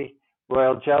jelly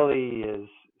is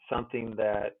something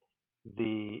that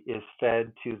the is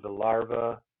fed to the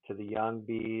larvae, to the young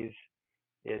bees.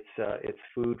 It's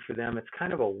food for them. It's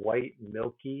kind of a white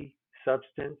milky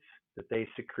substance that they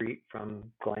secrete from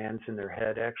glands in their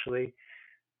head actually.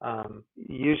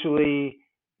 Usually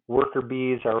worker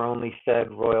bees are only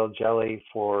fed royal jelly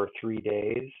for 3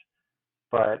 days,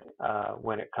 but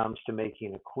when it comes to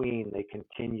making a queen, they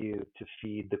continue to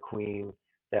feed the queen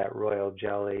that royal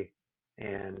jelly,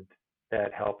 and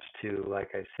that helps to,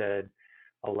 like I said,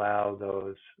 allow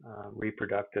those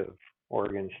reproductive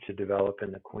organs to develop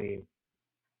in the queen.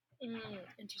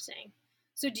 Interesting.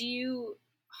 So do you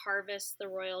harvest the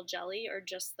royal jelly or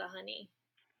just the honey?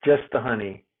 Just the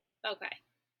honey. Okay.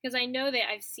 Because I know that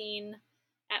I've seen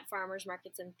at farmers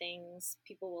markets and things,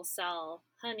 people will sell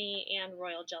honey and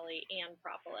royal jelly and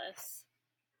propolis.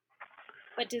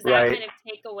 But does that Right. kind of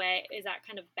take away, is that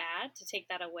kind of bad to take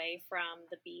that away from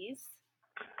the bees?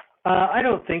 I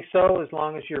don't think so, as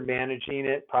long as you're managing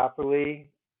it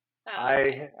properly. Oh,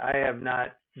 okay. I have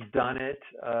not done it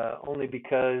only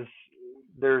because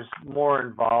there's more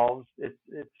involved. It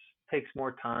takes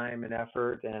more time and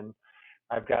effort, and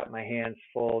I've got my hands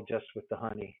full just with the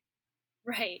honey.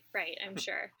 Right, right, I'm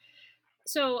sure.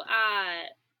 So,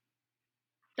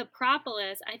 the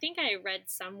propolis, I think I read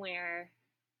somewhere,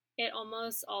 it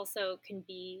almost also can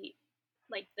be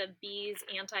like the bee's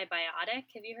antibiotic.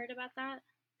 Have you heard about that?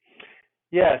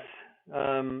 Yes,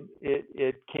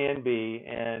 it can be,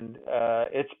 and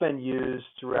it's been used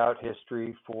throughout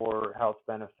history for health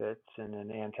benefits and an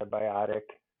antibiotic.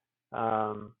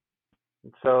 Um,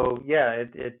 so yeah,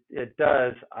 it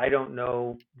does. I don't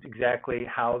know exactly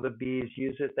how the bees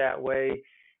use it that way.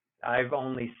 I've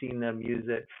only seen them use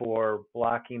it for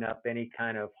blocking up any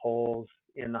kind of holes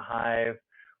in the hive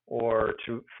or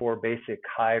for basic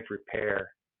hive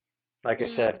repair. Like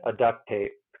I said, Mm, a duct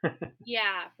tape.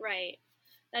 yeah, right.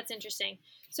 That's interesting.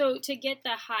 So to get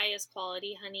the highest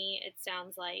quality honey, it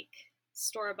sounds like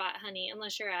store-bought honey,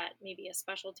 unless you're at maybe a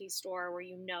specialty store where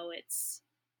you know it's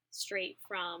straight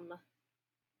from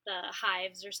the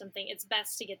hives or something, it's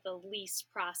best to get the least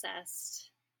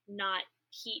processed, not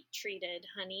heat treated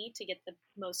honey to get the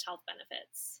most health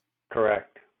benefits.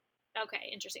 Correct. Okay,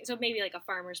 interesting. So maybe like a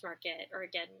farmer's market or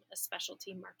again a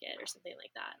specialty market or something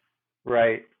like that.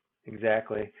 Right.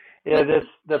 Exactly. Yeah. What?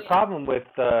 The Oh yeah. problem with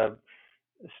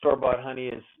store-bought honey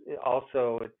is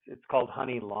also it's called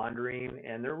honey laundering,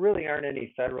 and there really aren't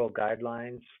any federal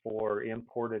guidelines for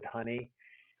imported honey,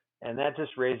 and that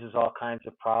just raises all kinds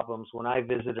of problems. When I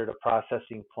visited a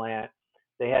processing plant,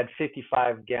 they had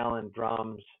 55-gallon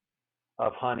drums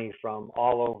of honey from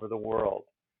all over the world,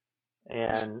 Hmm.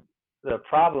 and the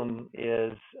problem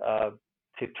is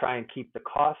to try and keep the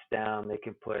cost down, they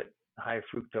can put high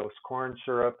fructose corn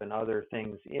syrup and other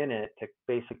things in it to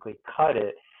basically cut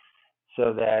it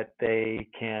so that they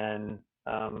can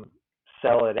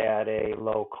sell it at a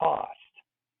low cost.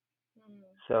 Hmm.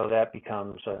 So that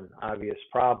becomes an obvious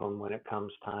problem when it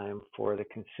comes time for the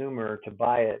consumer to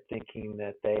buy it, thinking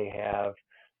that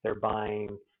they're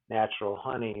buying natural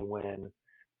honey when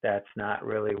that's not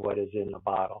really what is in the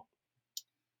bottle.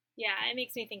 Yeah, it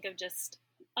makes me think of just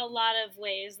a lot of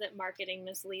ways that marketing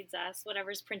misleads us.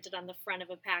 Whatever's printed on the front of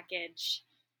a package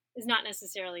is not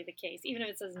necessarily the case. Even if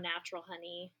it says natural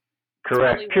honey, it's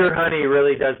probably Correct. what Pure it's. honey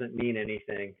really doesn't mean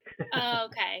anything. Oh,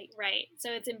 okay, right.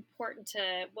 So it's important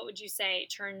to, what would you say,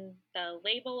 turn the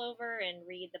label over and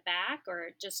read the back, or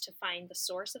just to find the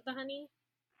source of the honey?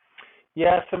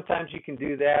 Yeah, sometimes you can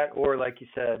do that, or like you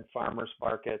said, farmers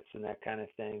markets and that kind of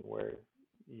thing, where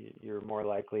you're more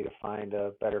likely to find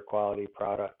a better quality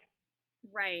product.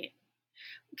 Right.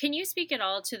 Can you speak at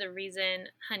all to the reason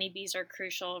honeybees are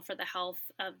crucial for the health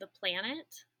of the planet?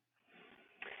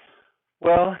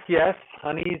 Well, yes,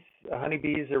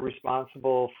 honeybees are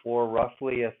responsible for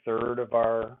roughly a third of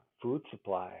our food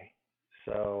supply.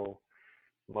 So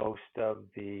most of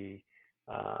the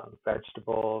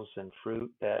vegetables and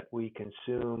fruit that we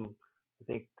consume, I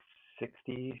think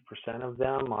 60% of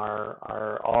them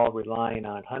are all relying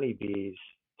on honeybees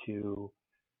to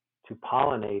to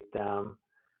pollinate them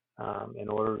in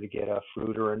order to get a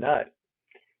fruit or a nut.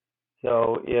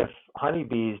 So if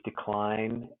honeybees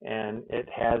decline, and it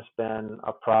has been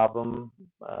a problem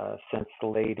since the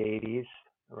late 80s,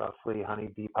 roughly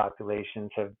honeybee populations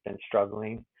have been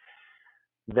struggling,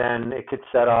 then it could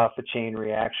set off a chain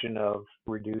reaction of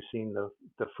reducing the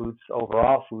food's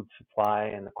overall food supply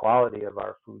and the quality of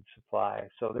our food supply.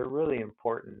 So they're really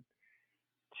important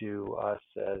to us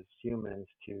as humans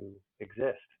to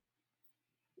exist.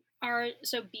 Are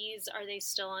so bees, are they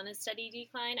still on a steady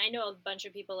decline? I know a bunch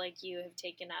of people like you have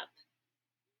taken up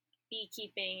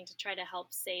beekeeping to try to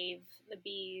help save the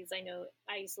bees. I know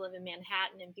I used to live in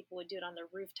Manhattan and people would do it on their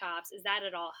rooftops. Is that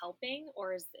at all helping,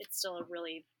 or is it still a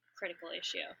really critical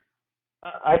issue?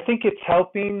 I think it's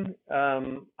helping.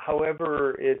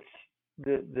 However,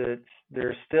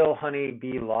 there's still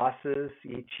honeybee losses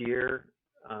each year,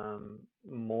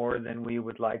 more than we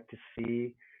would like to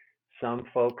see. Some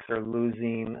folks are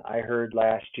losing, I heard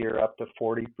last year, up to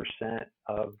 40%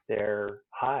 of their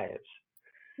hives.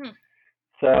 Hmm.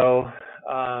 So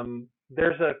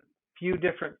there's a few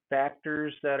different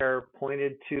factors that are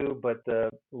pointed to, but the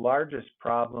largest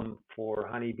problem for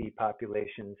honeybee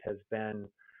populations has been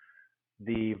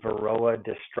the Varroa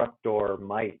destructor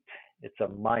mite. It's a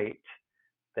mite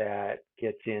that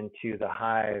gets into the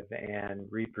hive and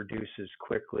reproduces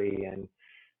quickly and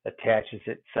attaches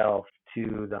itself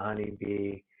to the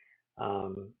honeybee,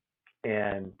 um,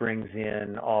 and brings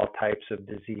in all types of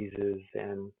diseases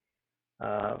and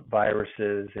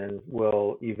viruses, and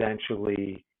will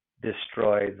eventually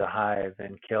destroy the hive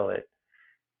and kill it.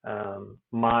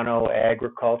 Mono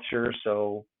agriculture,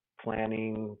 so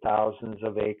planting thousands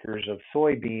of acres of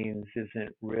soybeans,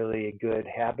 isn't really a good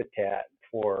habitat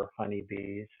for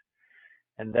honeybees.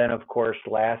 And then, of course,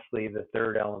 lastly, the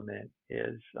third element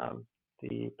is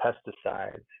the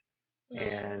pesticides Mm.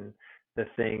 and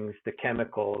the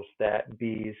chemicals that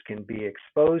bees can be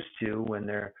exposed to when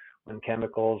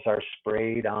chemicals are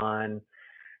sprayed on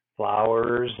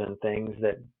flowers and things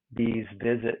that bees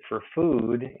visit for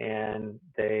food, and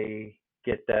they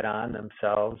get that on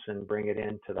themselves and bring it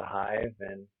into the hive,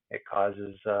 and it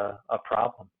causes a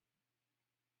problem.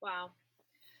 Wow.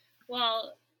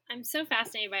 Well, I'm so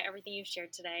fascinated by everything you've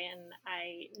shared today, and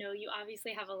I know you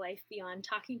obviously have a life beyond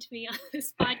talking to me on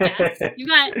this podcast. You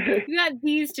got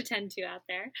bees to tend to out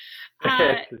there.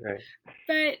 That's right.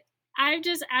 But I've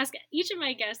just asked each of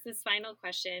my guests this final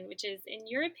question, which is, in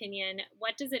your opinion,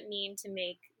 what does it mean to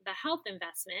make the health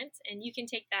investment? And you can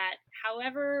take that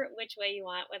however which way you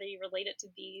want, whether you relate it to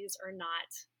bees or not,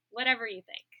 whatever you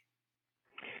think.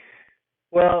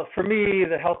 Well, for me,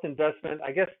 the health investment,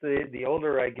 I guess the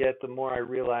older I get, the more I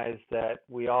realize that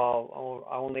we all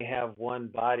only have one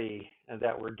body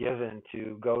that we're given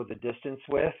to go the distance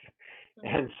with.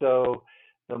 And so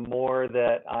the more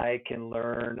that I can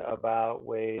learn about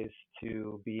ways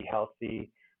to be healthy,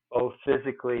 both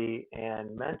physically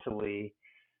and mentally,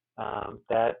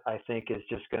 that I think is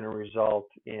just going to result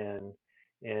in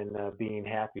being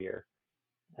happier.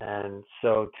 And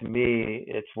so to me,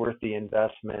 it's worth the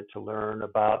investment to learn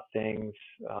about things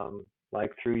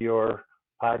like through your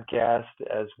podcast,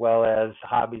 as well as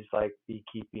hobbies like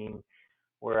beekeeping,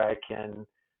 where I can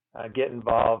get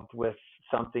involved with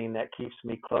something that keeps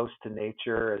me close to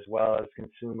nature, as well as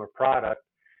consume a product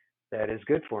that is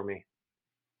good for me.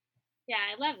 Yeah,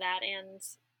 I love that. And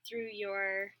through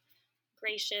your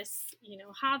gracious,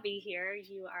 hobby here,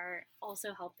 you are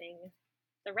also helping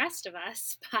the rest of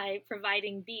us by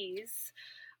providing bees.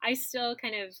 I still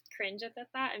kind of cringe at that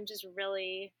thought.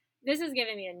 This has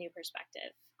given me a new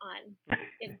perspective on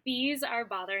if bees are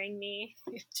bothering me,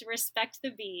 to respect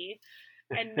the bee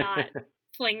and not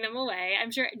fling them away. I'm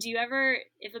sure,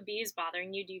 if a bee is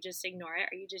bothering you, do you just ignore it?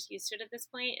 Are you just used to it at this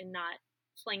point and not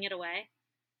fling it away?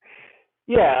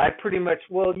 Yeah,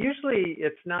 usually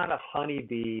it's not a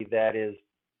honeybee that is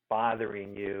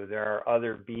bothering you. There are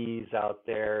other bees out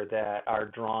there that are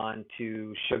drawn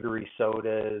to sugary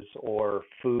sodas or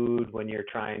food when you're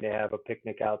trying to have a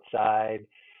picnic outside.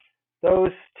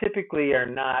 Those typically are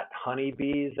not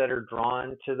honeybees that are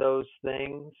drawn to those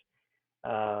things.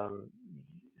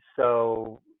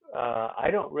 I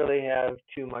don't really have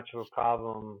too much of a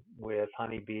problem with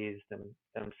honeybees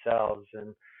themselves,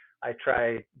 and I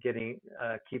try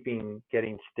keeping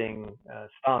getting stung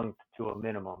to a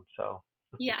minimum. So.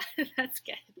 Yeah, that's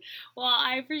good. Well,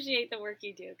 I appreciate the work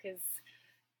you do because,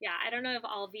 yeah, I don't know if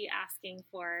I'll be asking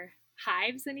for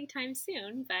hives anytime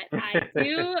soon, but I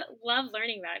do love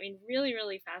learning about it. I mean, really,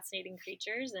 really fascinating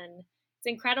creatures, and it's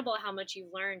incredible how much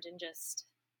you've learned in just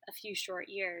a few short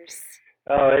years.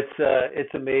 Oh,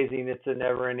 it's amazing. It's a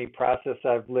never-ending process.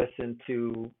 I've listened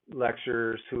to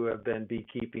lecturers who have been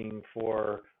beekeeping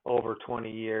for over 20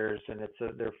 years, and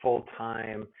they're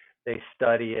full-time. They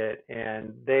study it,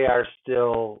 and they are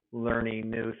still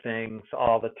learning new things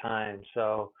all the time.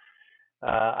 So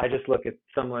I just look at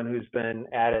someone who's been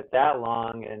at it that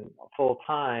long and full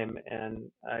time,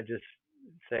 and I just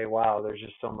say, wow, there's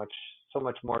just so much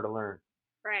more to learn.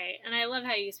 Right, and I love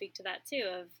how you speak to that too.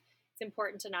 Of it's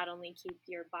important to not only keep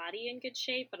your body in good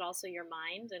shape, but also your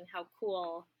mind, and how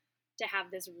cool to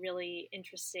have this really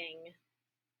interesting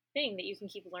thing that you can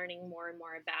keep learning more and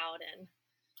more about, and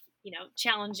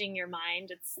challenging your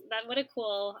mind. What a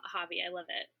cool hobby. I love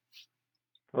it.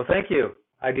 Well, thank you.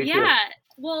 I do too. Yeah.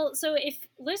 Well, so if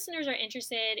listeners are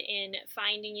interested in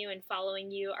finding you and following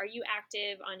you, are you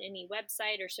active on any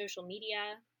website or social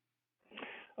media?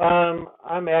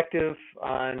 I'm active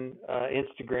on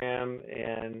Instagram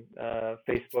and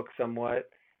Facebook somewhat.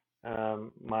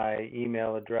 My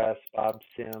email address,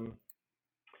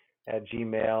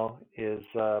 bobsim@gmail, is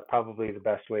probably the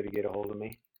best way to get a hold of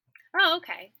me. Oh,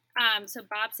 okay. So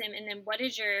Bob Sim, and then what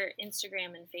is your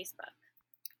Instagram and Facebook?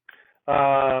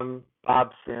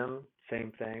 Bob Sim,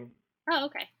 same thing. Oh,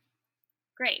 okay.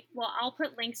 Great. Well, I'll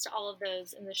put links to all of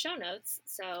those in the show notes.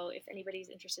 So if anybody's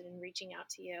interested in reaching out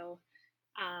to you,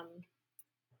 I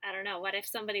don't know, what if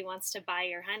somebody wants to buy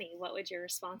your honey? What would your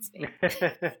response be?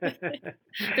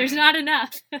 There's not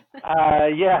enough.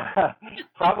 Yeah,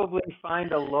 probably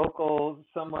find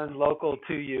someone local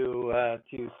to you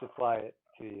to supply it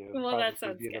to you. Well, probably that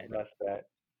sounds be good. The best bet.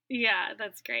 Yeah,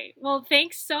 that's great. Well,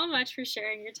 thanks so much for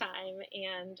sharing your time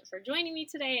and for joining me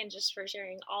today, and just for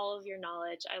sharing all of your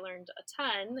knowledge. I learned a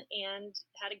ton and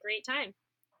had a great time.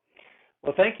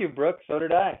 Well, thank you, Brooke. So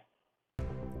did I.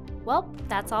 Well,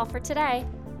 that's all for today.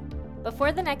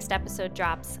 Before the next episode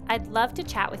drops, I'd love to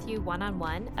chat with you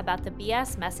one-on-one about the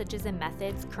BS messages and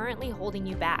methods currently holding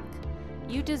you back.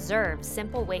 You deserve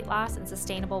simple weight loss and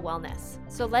sustainable wellness,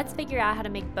 so let's figure out how to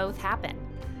make both happen.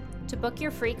 To book your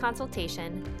free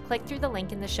consultation, click through the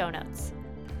link in the show notes.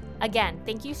 Again,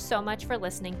 thank you so much for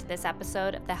listening to this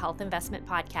episode of the Health Investment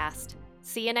Podcast.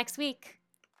 See you next week.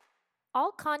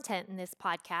 All content in this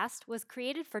podcast was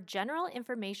created for general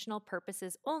informational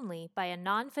purposes only by a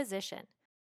non-physician.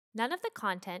 None of the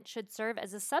content should serve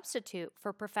as a substitute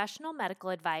for professional medical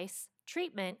advice,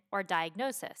 treatment, or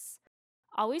diagnosis.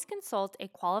 Always consult a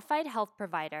qualified health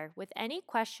provider with any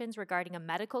questions regarding a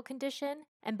medical condition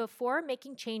and before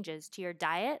making changes to your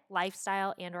diet,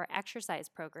 lifestyle, and/or exercise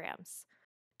programs.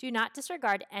 Do not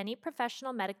disregard any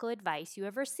professional medical advice you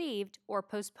have received or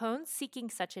postpone seeking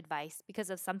such advice because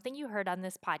of something you heard on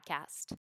this podcast.